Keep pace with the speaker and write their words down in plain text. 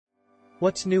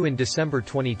What's new in December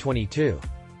 2022?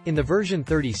 In the version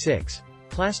 36,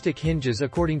 plastic hinges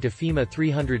according to FEMA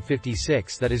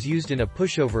 356 that is used in a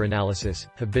pushover analysis,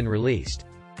 have been released.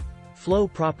 Flow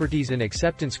properties and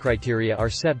acceptance criteria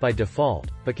are set by default,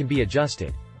 but can be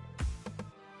adjusted.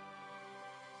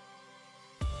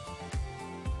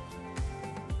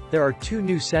 There are two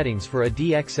new settings for a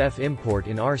DXF import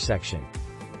in R section.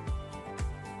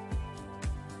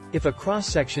 If a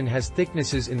cross-section has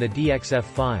thicknesses in the DXF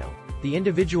file, the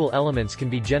individual elements can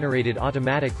be generated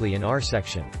automatically in R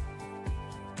section.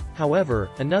 However,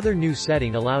 another new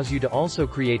setting allows you to also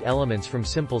create elements from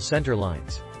simple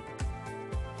centerlines.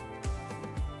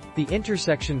 The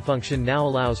intersection function now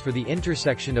allows for the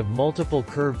intersection of multiple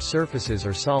curved surfaces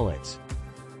or solids.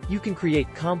 You can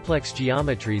create complex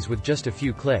geometries with just a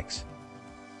few clicks.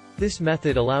 This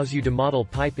method allows you to model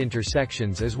pipe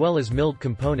intersections as well as milled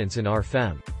components in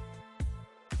RFEM.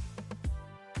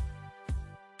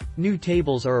 New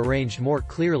tables are arranged more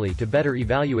clearly to better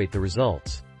evaluate the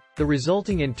results. The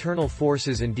resulting internal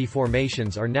forces and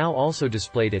deformations are now also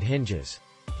displayed at hinges.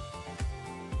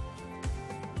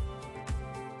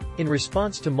 In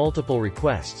response to multiple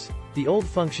requests, the old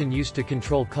function used to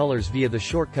control colors via the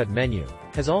shortcut menu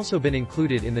has also been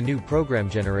included in the new program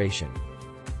generation.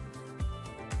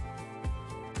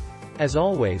 As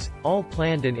always, all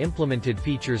planned and implemented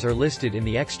features are listed in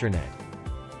the extranet.